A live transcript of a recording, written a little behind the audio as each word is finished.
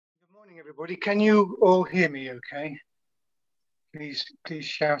Everybody. Can you all hear me okay? Please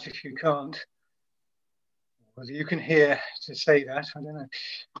shout if you can't. Whether you can hear to say that, I don't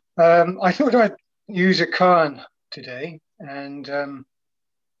know. I thought I'd use a koan today, and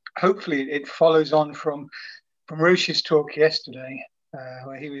hopefully it follows on from Rosh's talk yesterday,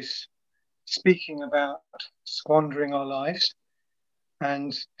 where he was speaking about squandering our lives.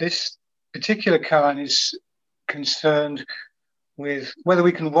 And this particular koan is concerned with whether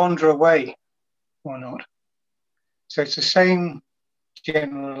we can wander away or not. So it's the same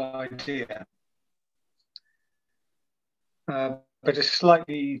general idea, but a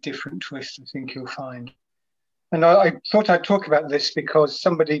slightly different twist, I think you'll find. And I thought I'd talk about this because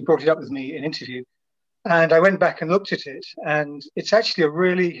somebody brought it up with me in an interview, and I went back and looked at it, and it's actually a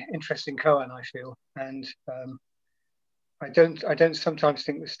really interesting koan, I feel. And I don't sometimes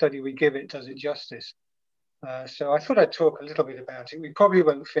think the study we give it does it justice. So I thought I'd talk a little bit about it. We probably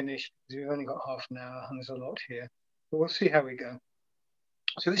won't finish because we've only got half an hour and there's a lot here, but we'll see how we go.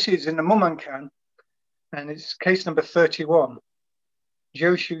 So this is in the Mumonkan, and it's case number 31.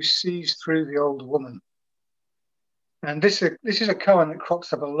 Joshu sees through the old woman. And this is a koan that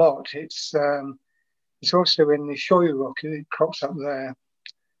crops up a lot. It's also in the Shoyu-roku, it crops up there.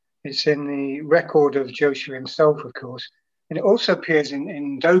 It's in the record of Joshu himself, of course. And it also appears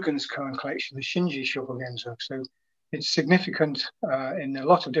in Dogen's koan collection, the Shinji Shobogenzo. So it's significant in a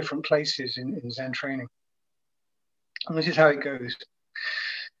lot of different places in Zen training. And this is how it goes.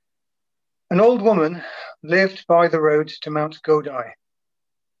 An old woman lived by the road to Mount Godai.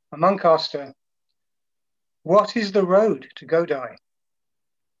 A monk asked her, "What is the road to Godai?"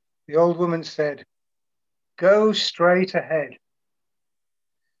 The old woman said, "Go straight ahead."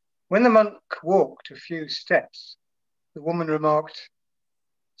 When the monk walked a few steps, the woman remarked,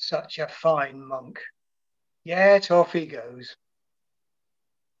 "Such a fine monk, yet off he goes."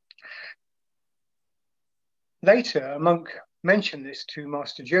 Later, a monk mentioned this to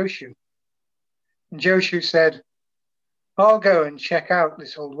Master Joshu. And Joshu said, "I'll go and check out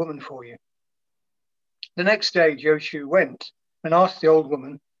this old woman for you." The next day, Joshu went and asked the old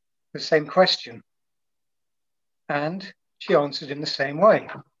woman the same question. And she answered in the same way.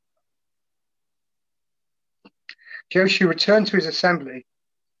 Joshu returned to his assembly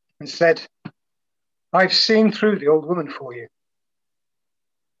and said, "I've seen through the old woman for you."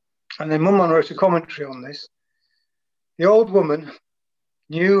 And then Mumon wrote a commentary on this. The old woman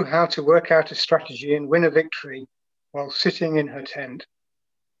knew how to work out a strategy and win a victory while sitting in her tent.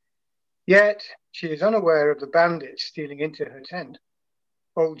 Yet she is unaware of the bandits stealing into her tent.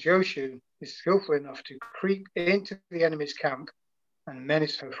 Old Joshu is skillful enough to creep into the enemy's camp and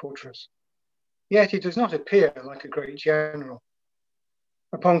menace her fortress. Yet he does not appear like a great general.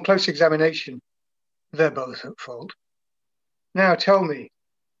 Upon close examination, they're both at fault. Now tell me,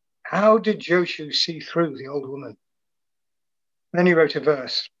 how did Joshu see through the old woman? Then he wrote a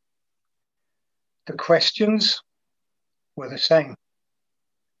verse. The questions were the same.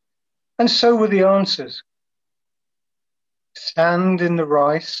 And so were the answers. Sand in the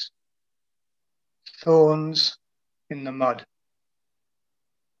rice, thorns in the mud.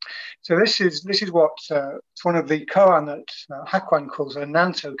 So this is what it's one of the koan that Hakuan calls a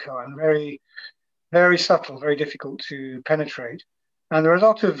Nanto koan, very, very subtle, very difficult to penetrate. And there are a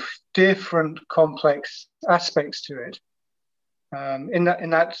lot of different complex aspects to it. In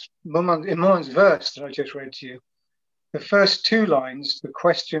Mumon's verse that I just read to you, the first two lines, the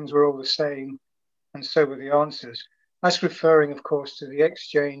questions were all the same, and so were the answers. That's referring, of course, to the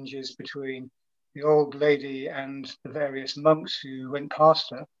exchanges between the old lady and the various monks who went past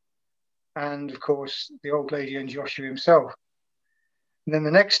her, and of course, the old lady and Joshu himself. And then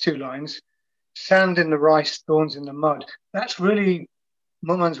the next two lines, sand in the rice, thorns in the mud. That's really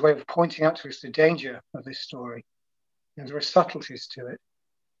Mumon's way of pointing out to us the danger of this story. And there are subtleties to it.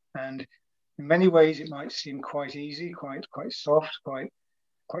 And in many ways, it might seem quite easy, quite soft, quite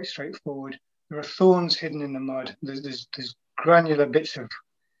straightforward. There are thorns hidden in the mud. There's granular bits of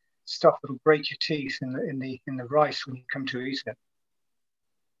stuff that'll break your teeth in the rice when you come to eat it.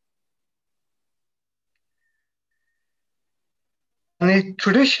 And the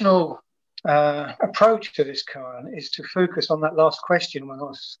traditional approach to this koan is to focus on that last question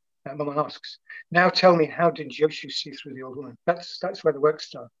Mumon asks. Now tell me, how did Joshu see through the old woman? That's where the work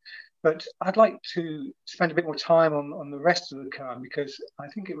starts. But I'd like to spend a bit more time on the rest of the koan because I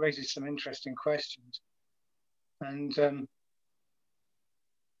think it raises some interesting questions. And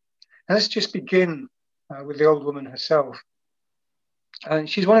let's just begin with the old woman herself. And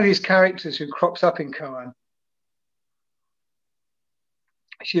she's one of these characters who crops up in koan.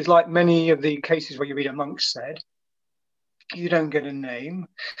 She's like many of the cases where you read a monk said, you don't get a name.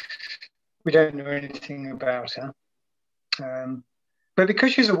 We don't know anything about her. But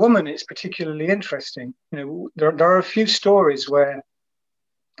because she's a woman, it's particularly interesting. You know, there are a few stories where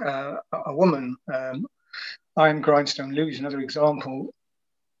a woman, Iron Grindstone Lou is another example,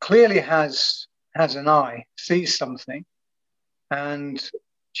 clearly has an eye, sees something, and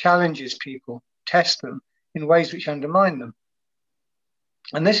challenges people, tests them in ways which undermine them.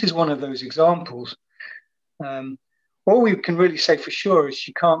 And this is one of those examples. All we can really say for sure is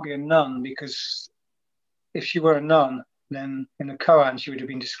she can't be a nun, because if she were a nun, then in the Koran she would have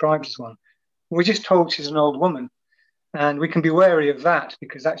been described as one. We're just told she's an old woman, and we can be wary of that,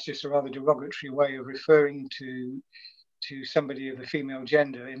 because that's just a rather derogatory way of referring to somebody of the female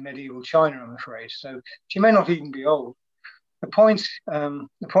gender in medieval China, I'm afraid. So she may not even be old. The point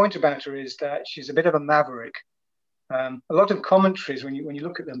about her is that she's a bit of a maverick. A lot of commentaries, when you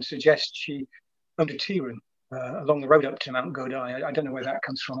look at them, suggest she owned a tea room along the road up to Mount Godai. I don't know where that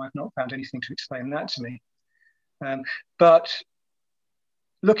comes from. I've not found anything to explain that to me. But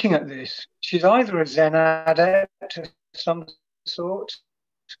looking at this, she's either a Zen adept of some sort,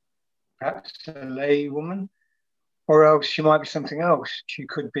 perhaps a lay woman, or else she might be something else. She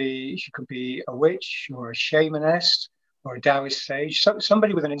could be a witch or a shamaness or a Taoist sage,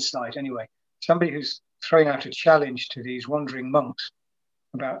 somebody with an insight anyway, somebody who's throwing out a challenge to these wandering monks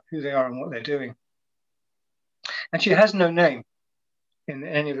about who they are and what they're doing. And she has no name in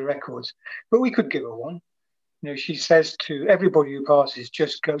any of the records, but we could give her one. You know, she says to everybody who passes,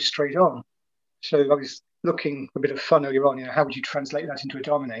 just go straight on. So I was looking a bit of fun earlier on, you know, how would you translate that into a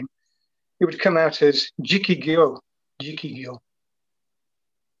Dharma name? It would come out as Jiki Gyo.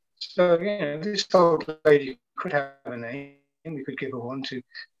 So, you know, this old lady could have a name. We could give her one to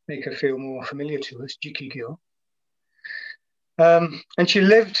make her feel more familiar to us, Jiki Gyo. And she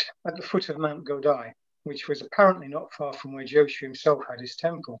lived at the foot of Mount Godai, which was apparently not far from where Joshu himself had his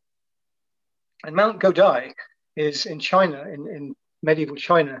temple. And Mount Godai is in China, in medieval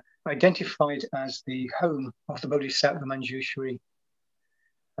China, identified as the home of the Bodhisattva Manjushri.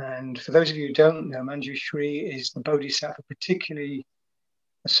 And for those of you who don't know, Manjushri is the Bodhisattva particularly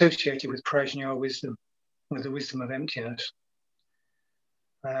associated with Prajna wisdom, with the wisdom of emptiness.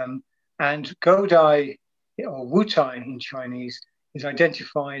 And Godai, or Wutai in Chinese, is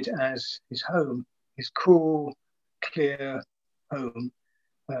identified as his home, his cool, clear home,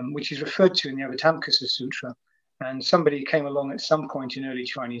 which is referred to in the Avatamsaka Sutra. And somebody came along at some point in early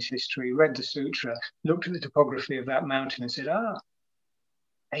Chinese history, read the sutra, looked at the topography of that mountain and said,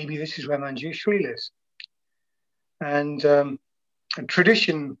 maybe this is where Manjushri lives. And a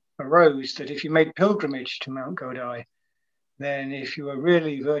tradition arose that if you made pilgrimage to Mount Godai, then if you were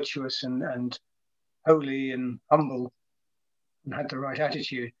really virtuous and holy and humble and had the right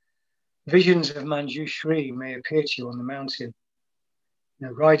attitude, visions of Manjushri may appear to you on the mountain, you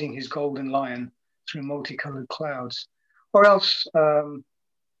know, riding his golden lion through multicolored clouds. Or else, in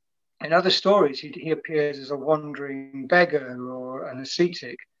other stories, he appears as a wandering beggar or an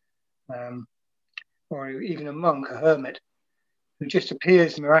ascetic, or even a monk, a hermit, who just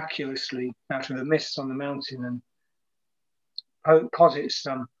appears miraculously out of the mists on the mountain and posits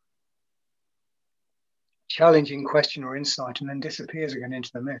some challenging question or insight and then disappears again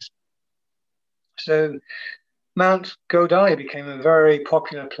into the mist. So Mount Godai became a very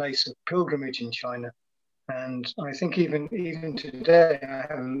popular place of pilgrimage in China. And I think even today, I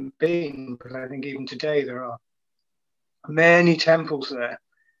haven't been, but I think even today there are many temples there,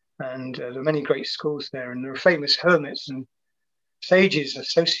 and there are many great schools there, and there are famous hermits and sages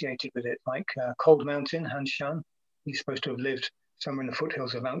associated with it, like Cold Mountain, Han Shan. He's supposed to have lived somewhere in the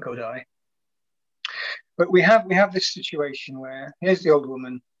foothills of Mount Godai. But we have this situation where here's the old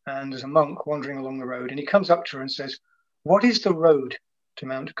woman, and there's a monk wandering along the road, and he comes up to her and says, "What is the road to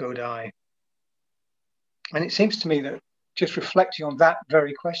Mount Godai?" And it seems to me that just reflecting on that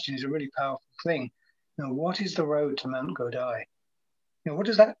very question is a really powerful thing. You know, what is the road to Mount Godai? You know, what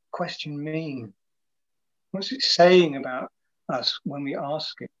does that question mean? What's it saying about us when we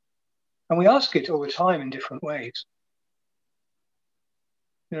ask it? And we ask it all the time in different ways.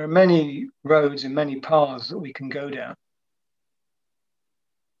 There are many roads and many paths that we can go down.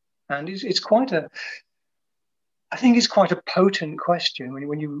 And it's quite a, I think it's quite a potent question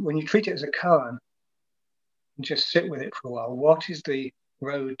when you treat it as a koan and just sit with it for a while. What is the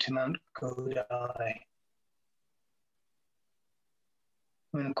road to Mount Godai?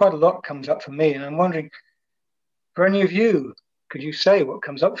 I mean, quite a lot comes up for me, and I'm wondering, for any of you, could you say what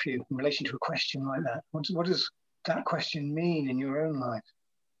comes up for you in relation to a question like that? What does that question mean in your own life?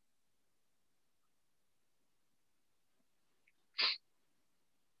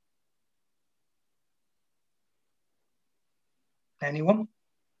 Anyone?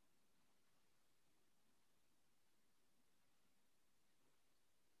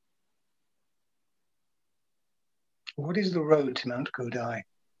 What is the road to Mount Godai?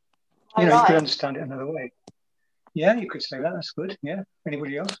 My You life. could understand it another way. Yeah, you could say that. That's good. Yeah.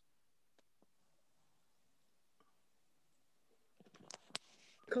 Anybody else?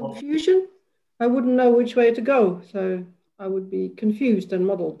 Confusion. I wouldn't know which way to go, so I would be confused and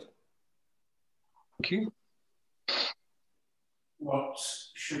muddled. Thank you. What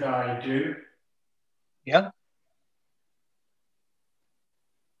should I do? Yeah.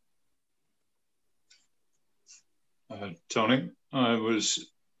 Tony, I was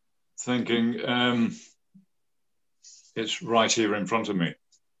thinking it's right here in front of me.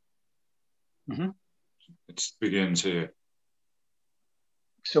 Mm-hmm. It begins here.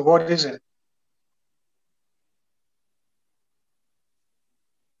 So what is it?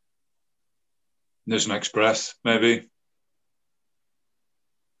 This next breath, maybe.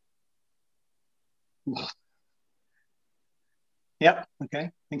 Yeah.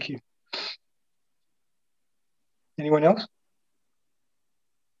 Okay. Thank you. Anyone else?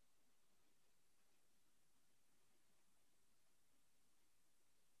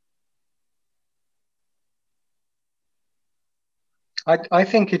 I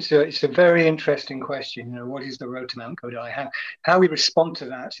think it's a very interesting question. What is the road to Mount Godai? How we respond to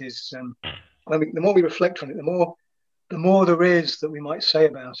that is the more we reflect on it, the more there is that we might say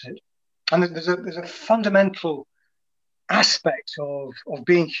about it. And there's a fundamental aspect of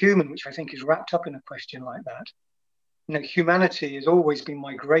being human, which I think is wrapped up in a question like that. Humanity has always been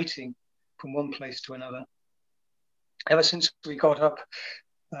migrating from one place to another. Ever since we got up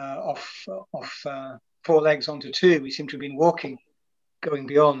off 4 legs onto 2, we seem to have been walking, going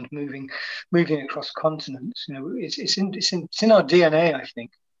beyond, moving across continents. It's in our DNA, I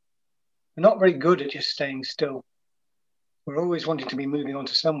think. We're not very good at just staying still. We're always wanting to be moving on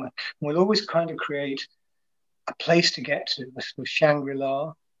to somewhere. And we'll always kind of create a place to get to, with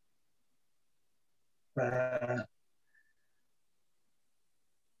Shangri-La,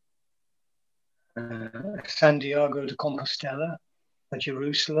 Santiago de Compostela,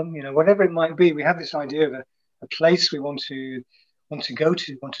 Jerusalem, whatever it might be. We have this idea of a place we want to go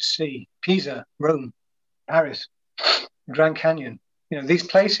to, want to see. Pisa, Rome, Paris, Grand Canyon. These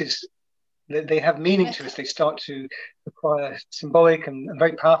places, they have meaning to us. They start to acquire symbolic and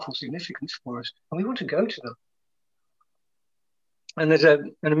very powerful significance for us, and we want to go to them. And there's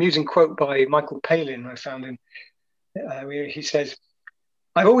an amusing quote by Michael Palin I found him, where he says,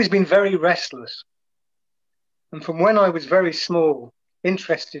 "I've always been very restless, and from when I was very small,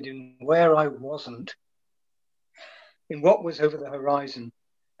 interested in where I wasn't, in what was over the horizon,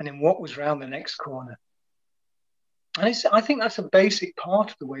 and in what was round the next corner." And I think that's a basic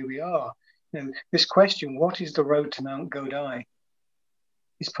part of the way we are. This question, what is the road to Mount Godai,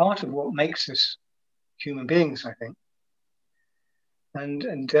 is part of what makes us human beings, I think.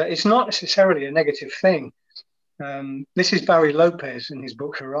 And it's not necessarily a negative thing. This is Barry Lopez in his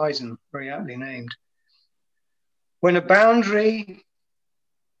book Horizon, very aptly named. When a boundary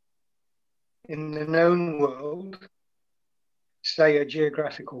in the known world, say a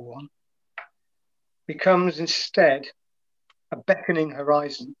geographical one, becomes instead a beckoning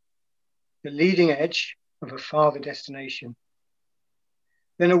horizon, the leading edge of a farther destination,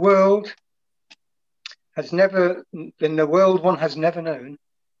 then the world one has never known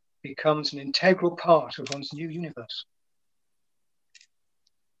becomes an integral part of one's new universe.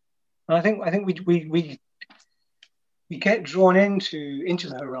 And I think we get drawn into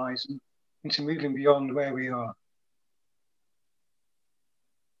the horizon, into moving beyond where we are.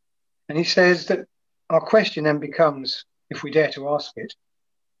 And he says that our question then becomes, if we dare to ask it,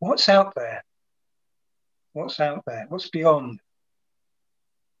 what's out there? What's out there? What's beyond?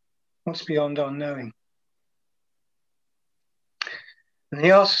 What's beyond our knowing? And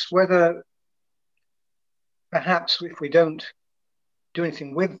he asks whether perhaps if we don't do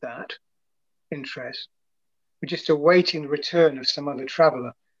anything with that interest, we're just awaiting the return of some other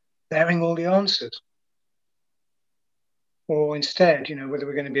traveller bearing all the answers. Or instead, whether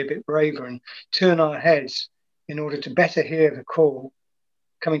we're going to be a bit braver and turn our heads in order to better hear the call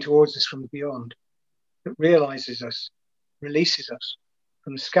coming towards us from beyond that realizes us, releases us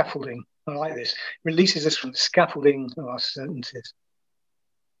from the scaffolding. I like this, releases us from the scaffolding of our certainties.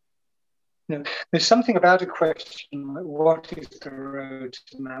 There's something about a question like, what is the road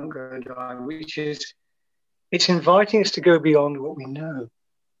to Mount Godai, which is, it's inviting us to go beyond what we know.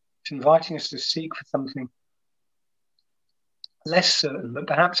 It's inviting us to seek for something less certain, but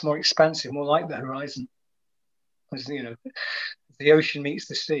perhaps more expansive, more like the horizon. As the ocean meets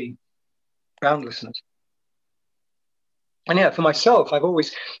the sea, boundlessness. And yeah, for myself, I've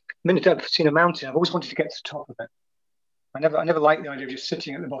always, the minute I've seen a mountain, I've always wanted to get to the top of it. I never liked the idea of just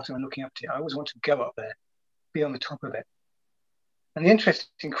sitting at the bottom and looking up to it. I always want to go up there. be on the top of it. And the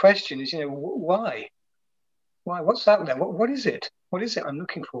interesting question is, why? Why? What's out there? What is it? What is it I'm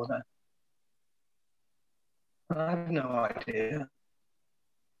looking for there? I have no idea.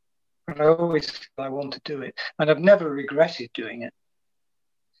 But I always feel I want to do it. And I've never regretted doing it.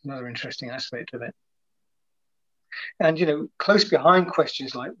 It's another interesting aspect of it. And, close behind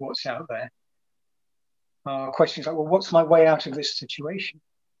questions like what's out there are questions like, well, what's my way out of this situation?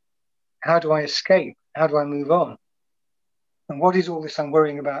 How do I escape? How do I move on? And what is all this I'm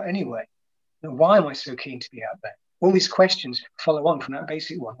worrying about anyway? And why am I so keen to be out there? All these questions follow on from that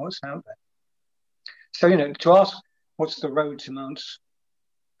basic one. What's out there? So, to ask what's the road to Mount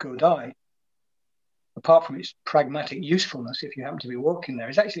Godai, apart from its pragmatic usefulness, if you happen to be walking there,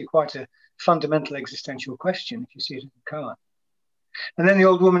 is actually quite a fundamental existential question if you see it in the car. And then the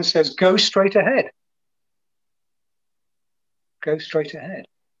old woman says, go straight ahead. Go straight ahead.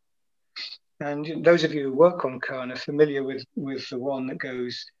 And those of you who work on Koan are familiar with the one that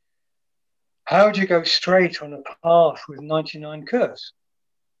goes, how do you go straight on a path with 99 curves?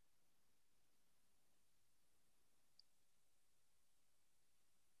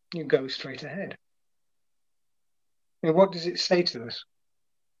 You go straight ahead. What does it say to us?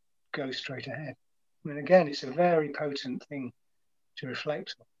 Go straight ahead. I mean, again, it's a very potent thing to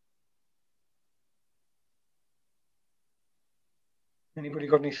reflect on. Anybody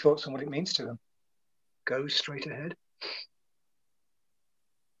got any thoughts on what it means to them? Go straight ahead.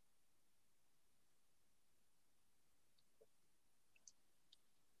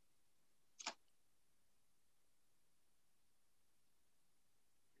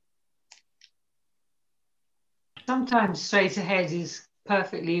 Sometimes straight ahead is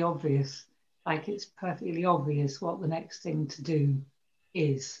perfectly obvious. Like it's perfectly obvious what the next thing to do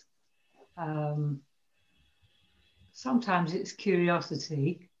is. Sometimes it's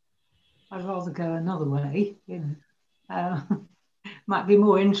curiosity. I'd rather go another way, might be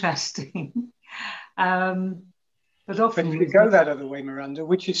more interesting. But often if you go that other way, Miranda,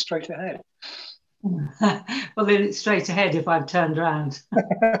 which is straight ahead? Well, then it's straight ahead if I've turned around.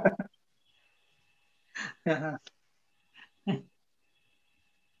 Uh-huh.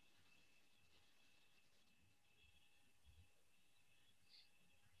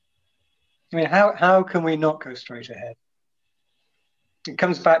 I mean, how can we not go straight ahead? It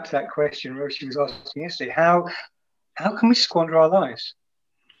comes back to that question Roshi was asking yesterday. How can we squander our lives?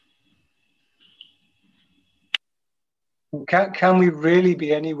 Can we really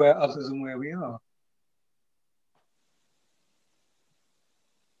be anywhere other than where we are?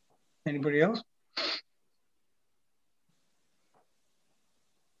 Anybody else?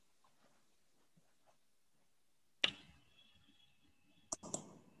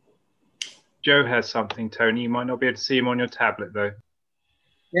 Joe has something, Tony. You might not be able to see him on your tablet, though.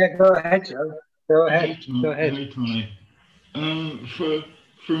 Yeah, go ahead, Joe. Go ahead. Go ahead. Hey, Tony.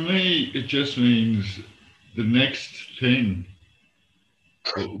 For me, it just means the next thing,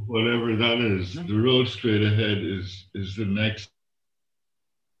 whatever that is. The road straight ahead is the next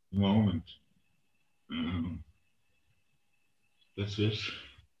moment. That's it.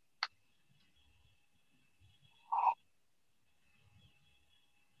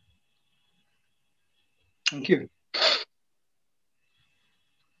 Thank you.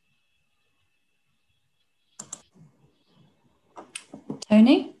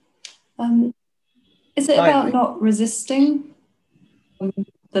 Tony, is it Hi. about not resisting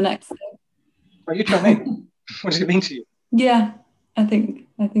the next thing? Well, you tell me. What does it mean to you? Yeah, I think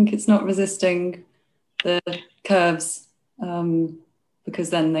it's not resisting the curves because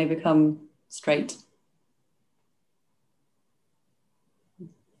then they become straight.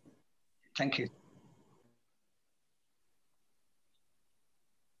 Thank you.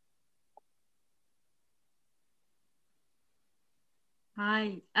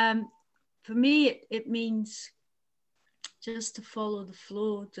 Hi. For me, it means just to follow the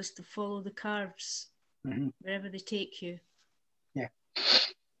flow, just to follow the curves, wherever they take you. Yeah.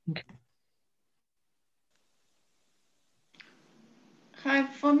 Okay. Hi,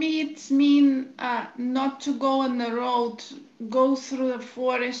 for me, it's mean not to go on the road, go through the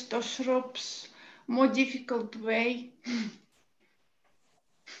forest or shrubs, more difficult way.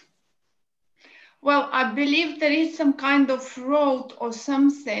 Well, I believe there is some kind of road or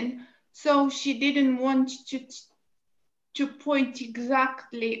something, so she didn't want to point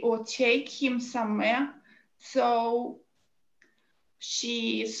exactly or take him somewhere. So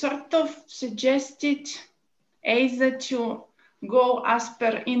she sort of suggested either to go as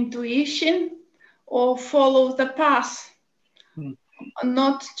per intuition or follow the path,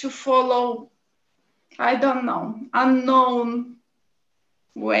 not to follow, I don't know, unknown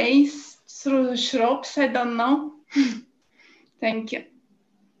ways. through the shrubs. I don't know. Thank you.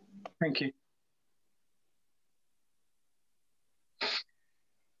 Thank you.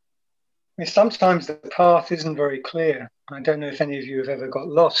 Sometimes the path isn't very clear. I don't know if any of you have ever got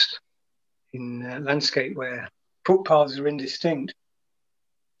lost in landscape where footpaths are indistinct,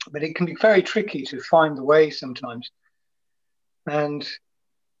 but it can be very tricky to find the way sometimes. And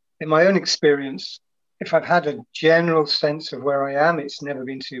in my own experience, if I've had a general sense of where I am, it's never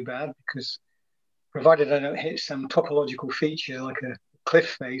been too bad, because provided I don't hit some topological feature like a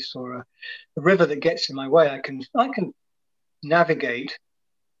cliff face or a river that gets in my way, I can navigate,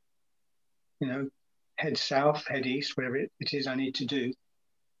 you know, head south, head east, whatever it is I need to do.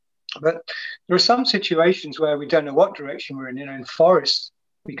 But there are some situations where we don't know what direction we're in. You know, in forests,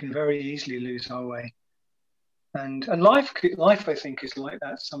 we can very easily lose our way. And life, I think, is like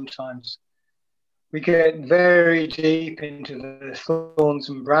that sometimes. We get very deep into the thorns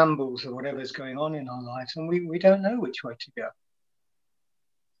and brambles of whatever's going on in our lives, and we don't know which way to go.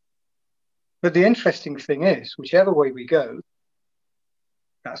 But the interesting thing is, whichever way we go,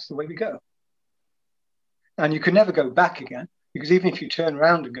 that's the way we go. And you can never go back again, because even if you turn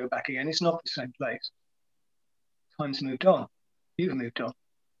around and go back again, it's not the same place. Time's moved on. You've moved on.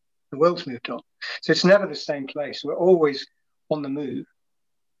 The world's moved on. So it's never the same place. We're always on the move,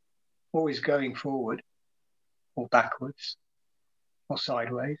 always going forward or backwards or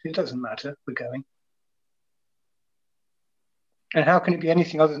sideways. It doesn't matter. We're going. And how can it be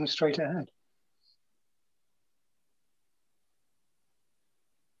anything other than straight ahead?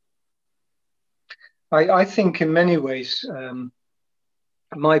 I think in many ways,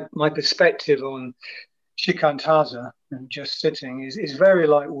 my perspective on shikantaza and just sitting is very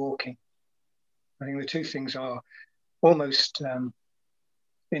like walking. I think the two things are almost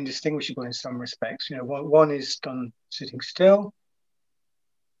indistinguishable in some respects. You know, one is done sitting still,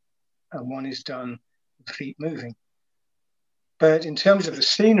 and one is done with feet moving. But in terms of the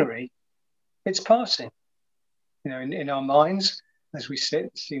scenery, it's passing. You know, in our minds, as we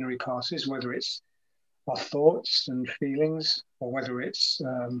sit, the scenery passes, whether it's our thoughts and feelings, or whether it's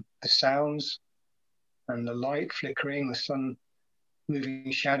the sounds and the light flickering, the sun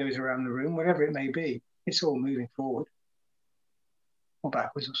moving shadows around the room, whatever it may be, it's all moving forward or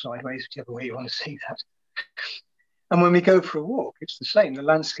backwards or sideways, whichever way you want to see that. And when we go for a walk, it's the same. The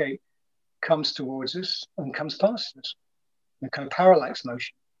landscape comes towards us and comes past us in a kind of parallax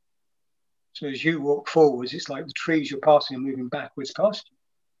motion. So as you walk forwards, it's like the trees you're passing are moving backwards past you.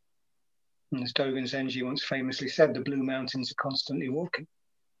 And as Dogen Zenji once famously said, the Blue Mountains are constantly walking.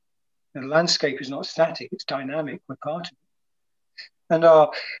 And the landscape is not static, it's dynamic, we're part of it. And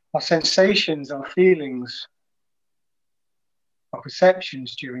our sensations, our feelings, our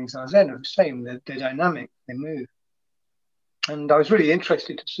perceptions during Zazen are the same, they're dynamic, they move. And I was really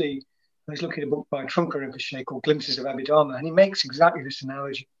interested to see, I was looking at a book by Trungpa Rinpoche called Glimpses of Abhidharma, and he makes exactly this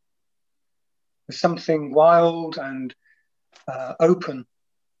analogy. There's something wild and open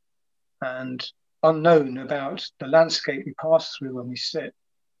and unknown about the landscape we pass through when we sit.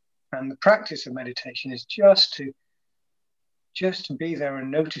 And the practice of meditation is just to be there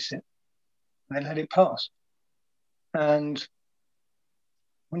and notice it and then let it pass. And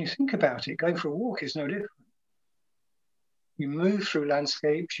when you think about it, going for a walk is no different. You move through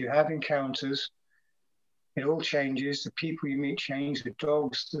landscapes, you have encounters, it all changes, the people you meet change, the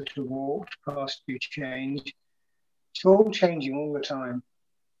dogs that have walked past you change. It's all changing all the time.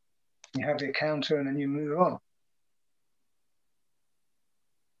 You have the encounter and then you move on.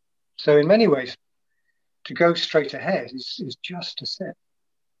 So in many ways, to go straight ahead is just to sit.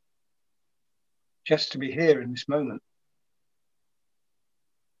 Just to be here in this moment.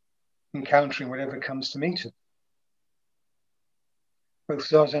 Encountering whatever comes to meet us. Both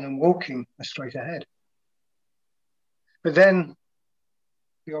Zazen and walking are straight ahead. But then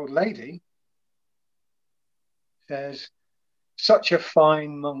the old lady says, such a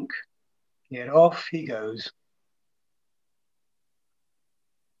fine monk, yet off he goes.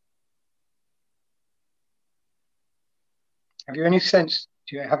 Have you any sense,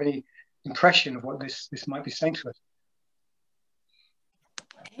 do you have any impression of what this might be saying to us?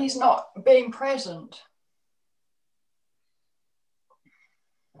 He's not being present.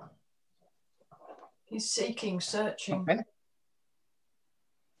 He's seeking, searching. Okay.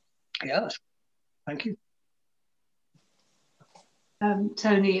 Yes, thank you.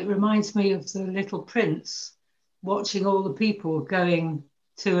 Tony, it reminds me of the Little Prince watching all the people going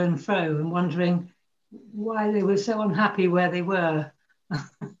to and fro and wondering why they were so unhappy where they were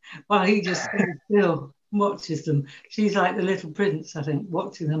while he just stands still and watches them. She's like the Little Prince, I think,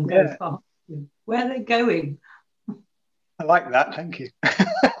 watching them go past. Where are they going? I like that, thank you.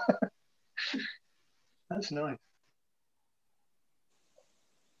 That's nice.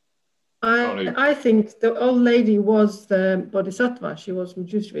 I think the old lady was the Bodhisattva. She was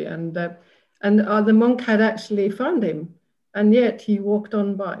Manjushri, and the monk had actually found him, and yet he walked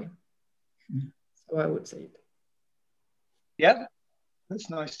on by. So I would say it. Yeah, that's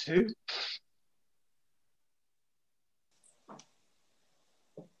nice too.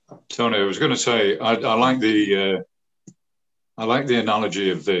 Tony, I was going to say I like the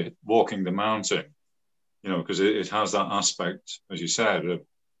analogy of the walking the mountain, because it has that aspect, as you said, of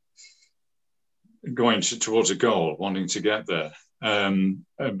going towards a goal, wanting to get there.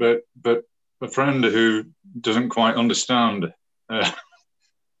 But a friend who doesn't quite understand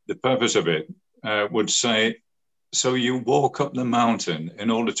the purpose of it would say, so you walk up the mountain in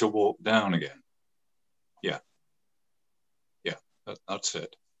order to walk down again. Yeah, that's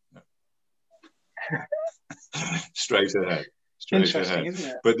it. Straight ahead. Interesting, isn't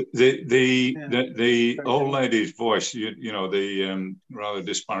it? But the old lady's voice, the rather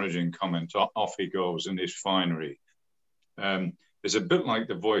disparaging comment, off he goes in his finery, is a bit like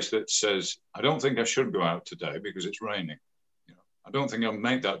the voice that says, I don't think I should go out today because it's raining. I don't think I'll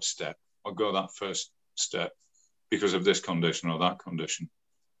make that step or go that first step because of this condition or that condition.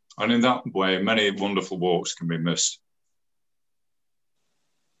 And in that way, many wonderful walks can be missed.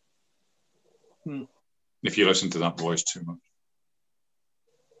 If you listen to that voice too much.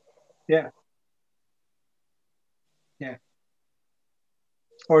 Yeah.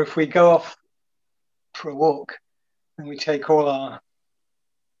 Or if we go off for a walk and we take all our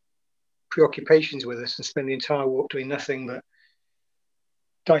preoccupations with us and spend the entire walk doing nothing but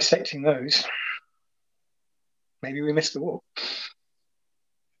dissecting those, maybe we miss the walk.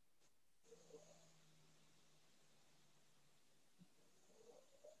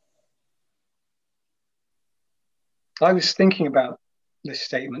 I was thinking about this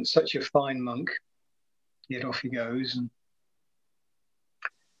statement, such a fine monk, yet off he goes, and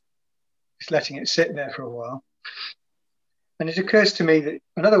just letting it sit there for a while. And it occurs to me that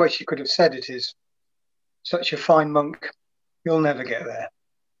another way she could have said it is, such a fine monk, you'll never get there.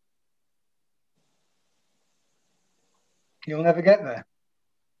 You'll never get there.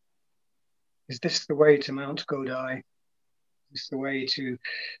 Is this the way to Mount Godai? Is this the way to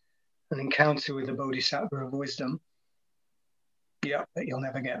an encounter with the Bodhisattva of wisdom? Yeah, but you'll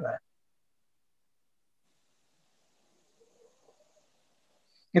never get there.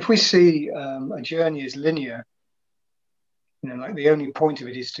 If we see a journey as linear, like the only point of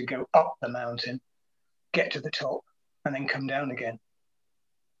it is to go up the mountain, get to the top, and then come down again,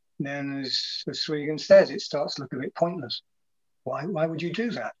 then as Swegan says, it starts to look a bit pointless. Why would you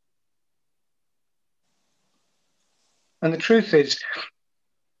do that? And the truth is,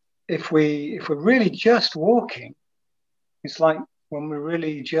 if we're really just walking, it's like when we're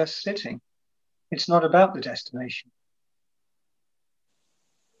really just sitting. It's not about the destination.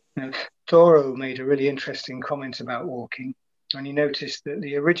 Thoreau made a really interesting comment about walking, and he noticed that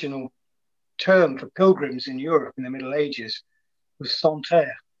the original term for pilgrims in Europe in the Middle Ages was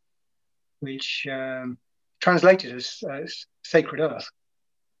santerre, which translated as sacred earth.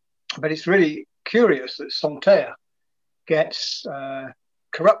 But it's really curious that santerre gets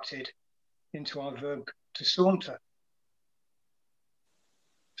corrupted into our verb to saunter.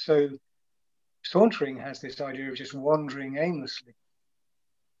 So sauntering has this idea of just wandering aimlessly.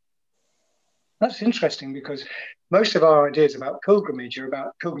 That's interesting because most of our ideas about pilgrimage are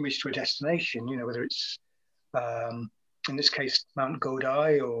about pilgrimage to a destination, whether it's, in this case, Mount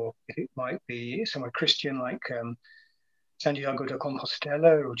Godai, or if it might be somewhere Christian like Santiago de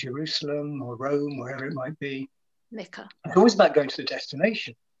Compostela or Jerusalem or Rome, wherever it might be. Mecca. It's always about going to the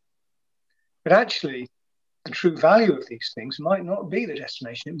destination. But actually, the true value of these things might not be the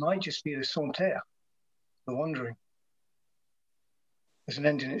destination. It might just be the santerre, the wandering, as an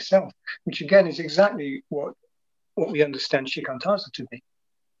end in itself, which again is exactly what we understand Shikantaza to be.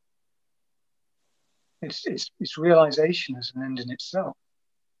 It's realization as an end in itself.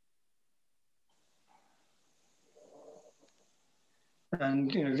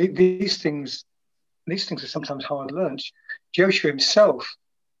 And these things are sometimes hard learned. Joshua himself,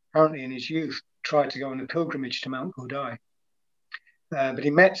 apparently in his youth, tried to go on a pilgrimage to Mount Godai. But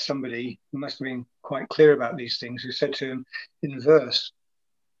he met somebody who must have been quite clear about these things, who said to him in verse,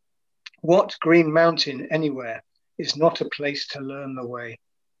 "What green mountain anywhere is not a place to learn the way?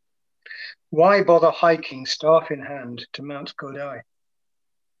 Why bother hiking staff in hand to Mount Godai?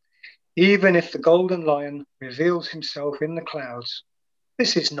 Even if the golden lion reveals himself in the clouds,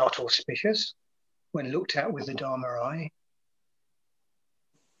 this is not auspicious when looked at with the Dharma eye."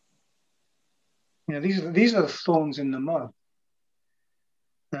 These are the thorns in the mud.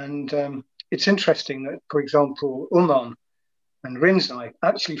 And it's interesting that, for example, Uman and Rinzai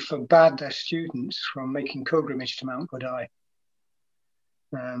actually forbade their students from making pilgrimage to Mount Godai.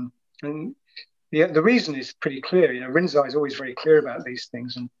 And the reason is pretty clear. You know, Rinzai is always very clear about these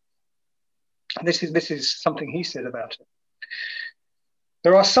things, and this is something he said about it.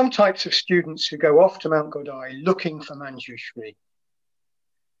 There are some types of students who go off to Mount Godai looking for Manjushri.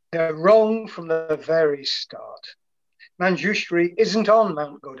 They're wrong from the very start. Manjushri isn't on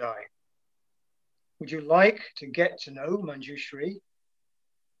Mount Godai. Would you like to get to know Manjushri?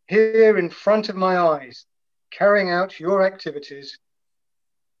 Here in front of my eyes, carrying out your activities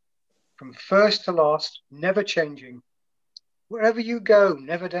from first to last, never changing. Wherever you go,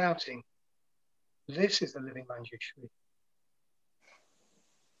 never doubting. This is the living Manjushri.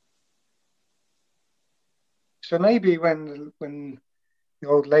 So maybe when the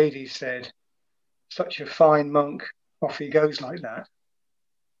old lady said, such a fine monk, off he goes like that,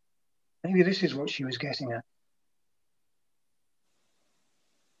 maybe this is what she was getting at.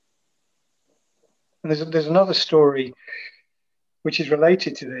 And there's another story which is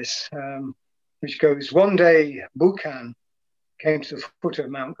related to this, which goes, one day Bukhan came to the foot of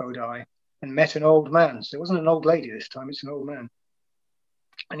Mount Godai and met an old man. So it wasn't an old lady this time, it's an old man.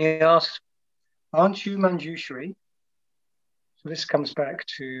 And he asked, aren't you Manjushri? So this comes back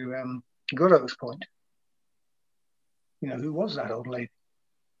to Guru's point. You know, who was that old lady?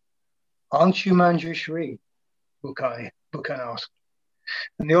 Aren't you Manjushri? Bukhan asked.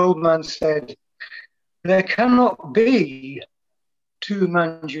 And the old man said, there cannot be two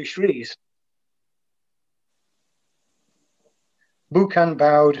Manjushris. Bukhan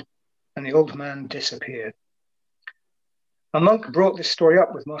bowed and the old man disappeared. A monk brought this story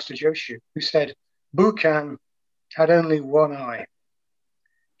up with Master Joshu, who said Bukhan had only one eye.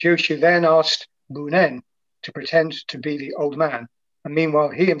 Joshu then asked Bunen to pretend to be the old man, and meanwhile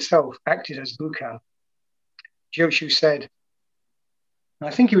he himself acted as Bukhan. Joshu said, and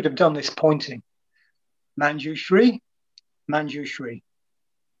I think he would have done this pointing, Manjushri, Manjushri.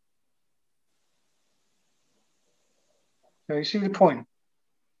 So you see the point.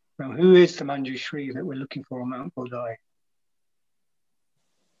 Now, who is the Manjushri that we're looking for on Mount Godai?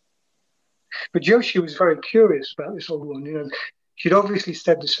 But Joshu was very curious about this old woman. You know, she'd obviously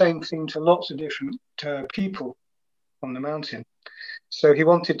said the same thing to lots of different people on the mountain. So he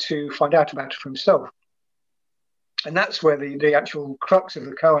wanted to find out about it for himself. And that's where the actual crux of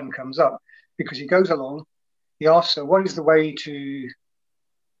the koan comes up, because he goes along, he asks her, what is the way to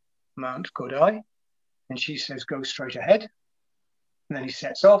Mount Godai? And she says, go straight ahead. And then he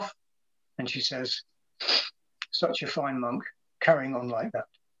sets off, and she says, such a fine monk, carrying on like that.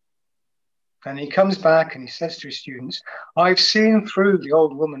 And he comes back and he says to his students, I've seen through the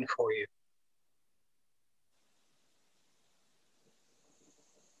old woman for you.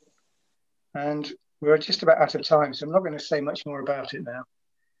 And we're just about out of time, so I'm not going to say much more about it now.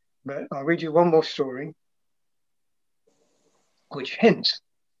 But I'll read you one more story, which hints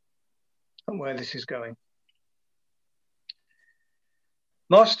at where this is going.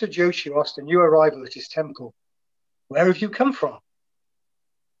 Master Joshu asked a new arrival at his temple, where have you come from?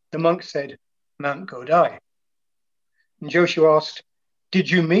 The monk said, Mount Godai. And Joshu asked, did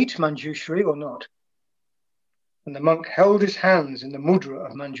you meet Manjushri or not? And the monk held his hands in the mudra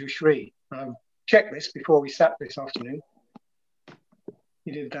of Manjushri. And I checked this before we sat this afternoon.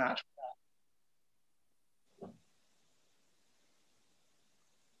 He did that.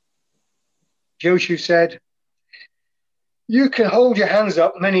 Joshu said, you can hold your hands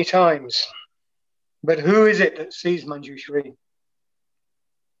up many times, but who is it that sees Manjushri?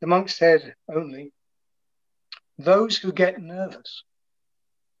 The monk said only, those who get nervous.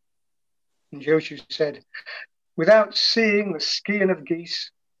 And Joshu said, without seeing the skein of geese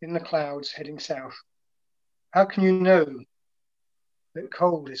in the clouds heading south, how can you know that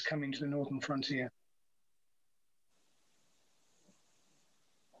cold is coming to the northern frontier?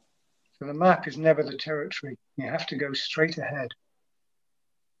 So the map is never the territory. You have to go straight ahead.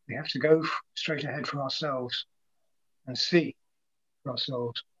 We have to go straight ahead for ourselves and see for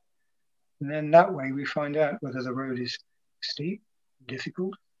ourselves. And then that way we find out whether the road is steep,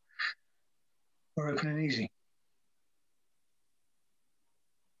 difficult, or open and easy.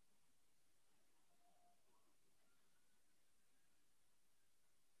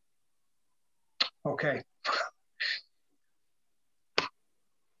 Okay.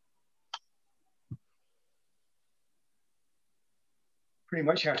 Pretty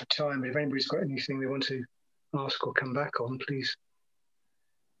much out of time, but if anybody's got anything they want to ask or come back on, please.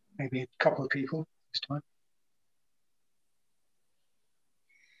 Maybe a couple of people this time.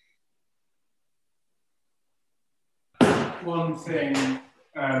 One thing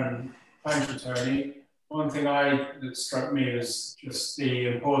Thank you, Tony. One thing that struck me was just the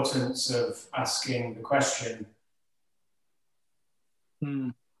importance of asking the question.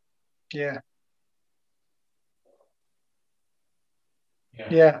 Yeah.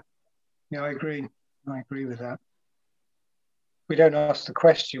 Yeah, I agree. I agree with that. We don't ask the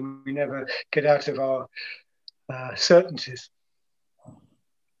question, we never get out of our certainties.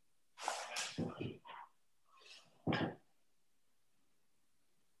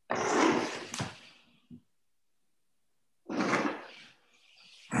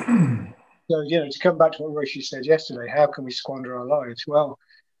 So, to come back to what Roshi said yesterday, how can we squander our lives? Well,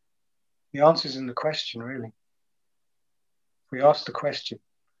 the answer's in the question, really. If we ask the question,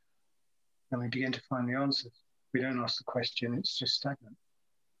 then we begin to find the answers. If we don't ask the question, it's just stagnant.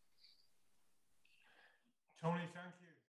 Tony, thank you.